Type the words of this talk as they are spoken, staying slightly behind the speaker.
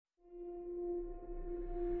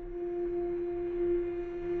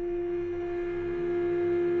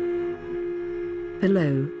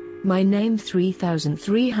Hello, my name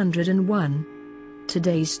 3301.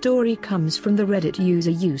 Today's story comes from the Reddit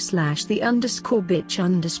user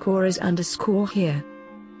u/the_bitch_is_here.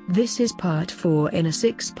 This is part 4 in a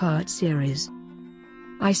 6-part series.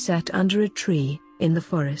 I sat under a tree, in the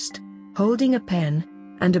forest, holding a pen,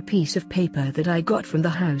 and a piece of paper that I got from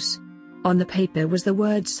the house. On the paper was the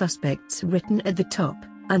word suspects written at the top,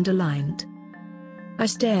 underlined. I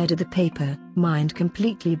stared at the paper, mind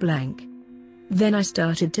completely blank. Then I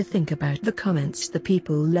started to think about the comments the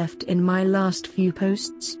people left in my last few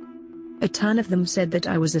posts. A ton of them said that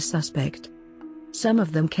I was a suspect. Some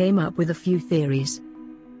of them came up with a few theories.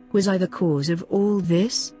 Was I the cause of all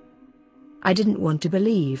this? I didn't want to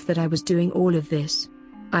believe that I was doing all of this.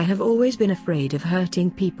 I have always been afraid of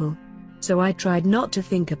hurting people. So I tried not to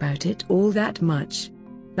think about it all that much.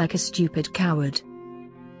 Like a stupid coward.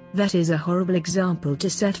 That is a horrible example to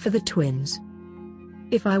set for the twins.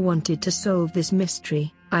 If I wanted to solve this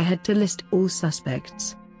mystery, I had to list all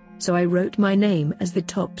suspects. So I wrote my name as the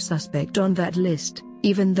top suspect on that list,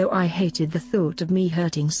 even though I hated the thought of me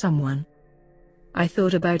hurting someone. I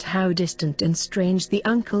thought about how distant and strange the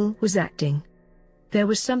uncle was acting. There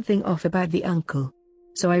was something off about the uncle.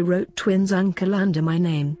 So I wrote twins uncle under my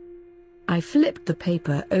name. I flipped the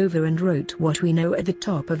paper over and wrote what we know at the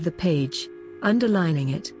top of the page, underlining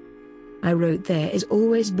it. I wrote there is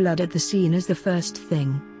always blood at the scene as the first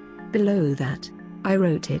thing. Below that, I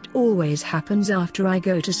wrote it always happens after I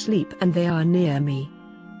go to sleep and they are near me.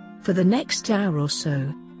 For the next hour or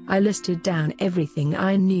so, I listed down everything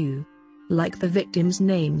I knew. Like the victims'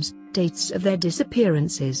 names, dates of their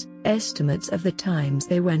disappearances, estimates of the times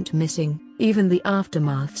they went missing, even the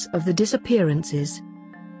aftermaths of the disappearances.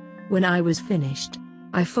 When I was finished,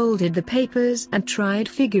 I folded the papers and tried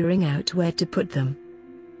figuring out where to put them.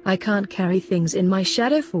 I can't carry things in my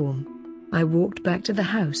shadow form. I walked back to the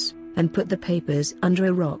house, and put the papers under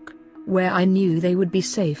a rock, where I knew they would be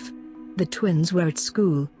safe. The twins were at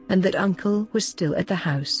school, and that uncle was still at the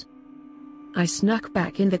house. I snuck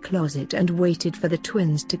back in the closet and waited for the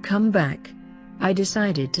twins to come back. I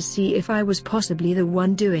decided to see if I was possibly the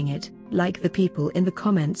one doing it, like the people in the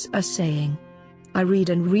comments are saying. I read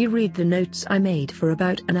and reread the notes I made for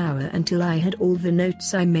about an hour until I had all the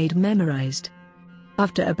notes I made memorized.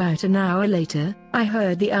 After about an hour later, I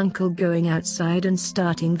heard the uncle going outside and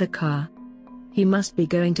starting the car. He must be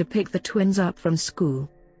going to pick the twins up from school.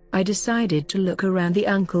 I decided to look around the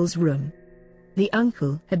uncle's room. The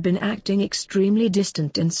uncle had been acting extremely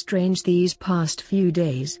distant and strange these past few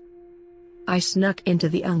days. I snuck into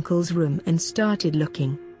the uncle's room and started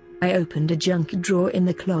looking. I opened a junk drawer in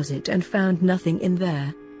the closet and found nothing in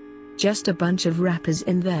there. Just a bunch of wrappers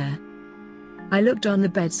in there. I looked on the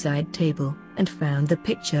bedside table, and found the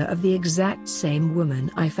picture of the exact same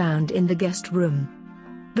woman I found in the guest room.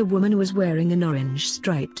 The woman was wearing an orange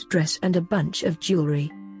striped dress and a bunch of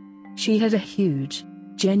jewelry. She had a huge,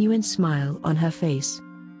 genuine smile on her face.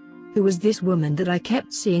 Who was this woman that I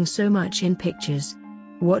kept seeing so much in pictures?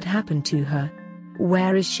 What happened to her?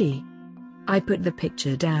 Where is she? I put the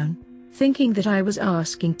picture down, thinking that I was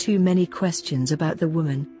asking too many questions about the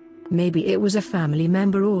woman. Maybe it was a family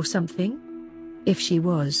member or something? If she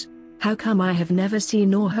was, how come I have never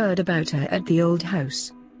seen or heard about her at the old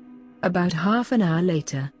house? About half an hour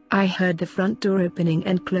later, I heard the front door opening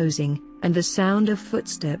and closing, and the sound of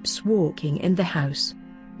footsteps walking in the house.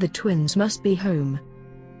 The twins must be home.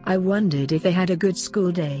 I wondered if they had a good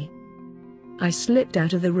school day. I slipped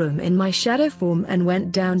out of the room in my shadow form and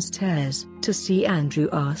went downstairs, to see Andrew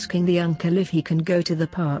asking the uncle if he can go to the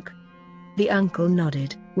park. The uncle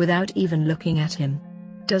nodded, without even looking at him.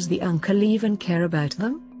 Does the uncle even care about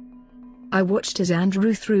them? I watched as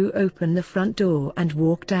Andrew threw open the front door and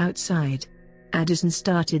walked outside. Addison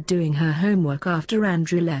started doing her homework after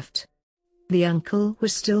Andrew left. The uncle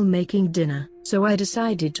was still making dinner, so I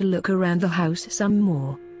decided to look around the house some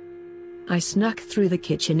more. I snuck through the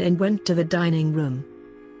kitchen and went to the dining room.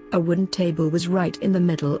 A wooden table was right in the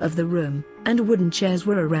middle of the room, and wooden chairs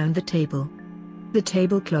were around the table. The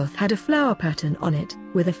tablecloth had a flower pattern on it,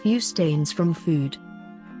 with a few stains from food.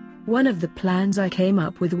 One of the plans I came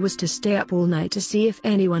up with was to stay up all night to see if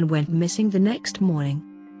anyone went missing the next morning.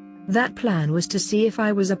 That plan was to see if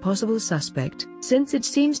I was a possible suspect, since it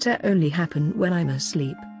seems to only happen when I'm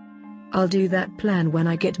asleep. I'll do that plan when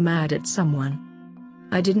I get mad at someone.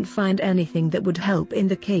 I didn't find anything that would help in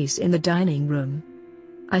the case in the dining room.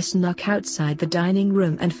 I snuck outside the dining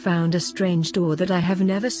room and found a strange door that I have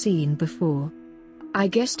never seen before. I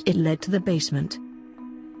guessed it led to the basement.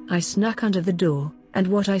 I snuck under the door, and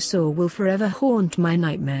what I saw will forever haunt my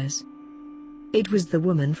nightmares. It was the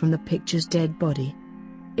woman from the picture's dead body.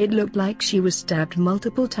 It looked like she was stabbed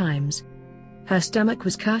multiple times. Her stomach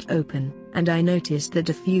was cut open, and I noticed that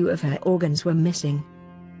a few of her organs were missing.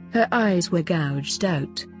 Her eyes were gouged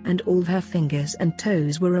out, and all her fingers and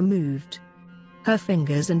toes were removed. Her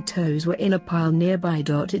fingers and toes were in a pile nearby.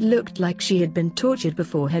 It looked like she had been tortured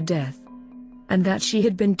before her death, and that she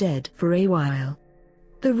had been dead for a while.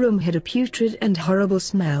 The room had a putrid and horrible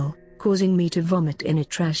smell, causing me to vomit in a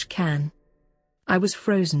trash can. I was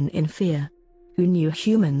frozen in fear. Who knew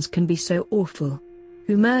humans can be so awful?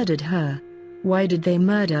 Who murdered her? Why did they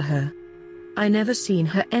murder her? I never seen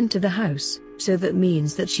her enter the house, so that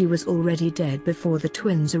means that she was already dead before the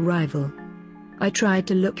twins' arrival. I tried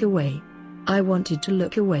to look away. I wanted to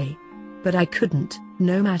look away, but I couldn't,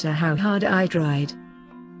 no matter how hard I tried.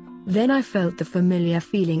 Then I felt the familiar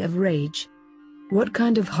feeling of rage. What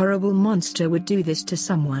kind of horrible monster would do this to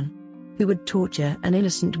someone? Who would torture an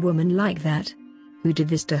innocent woman like that? Who did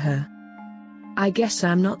this to her? I guess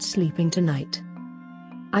I'm not sleeping tonight.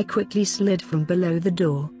 I quickly slid from below the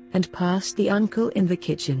door, and past the uncle in the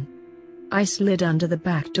kitchen. I slid under the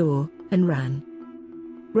back door, and ran.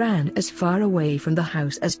 Ran as far away from the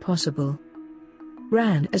house as possible.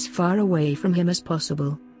 Ran as far away from him as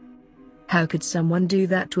possible. How could someone do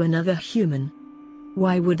that to another human?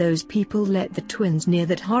 Why would those people let the twins near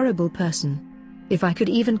that horrible person? If I could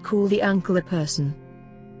even call the uncle a person.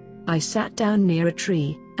 I sat down near a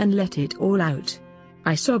tree, and let it all out.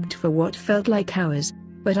 I sobbed for what felt like hours,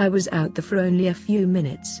 but I was out there for only a few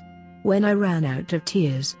minutes. When I ran out of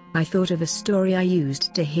tears, I thought of a story I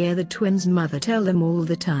used to hear the twins' mother tell them all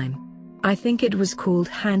the time. I think it was called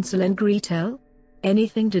Hansel and Gretel?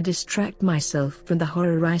 Anything to distract myself from the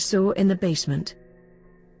horror I saw in the basement.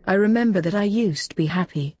 I remember that I used to be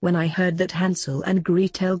happy when I heard that Hansel and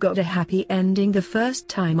Gretel got a happy ending the first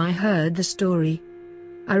time I heard the story.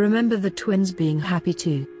 I remember the twins being happy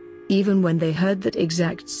too. Even when they heard that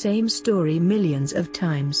exact same story millions of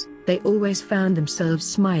times, they always found themselves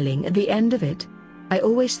smiling at the end of it. I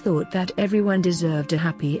always thought that everyone deserved a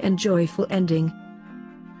happy and joyful ending.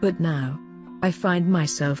 But now, I find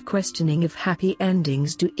myself questioning if happy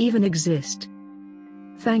endings do even exist.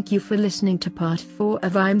 Thank you for listening to part 4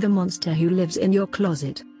 of I'm the Monster Who Lives in Your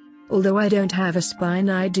Closet. Although I don't have a spine,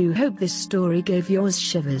 I do hope this story gave yours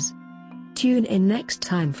shivers. Tune in next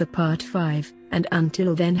time for part 5, and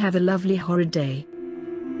until then have a lovely horror day.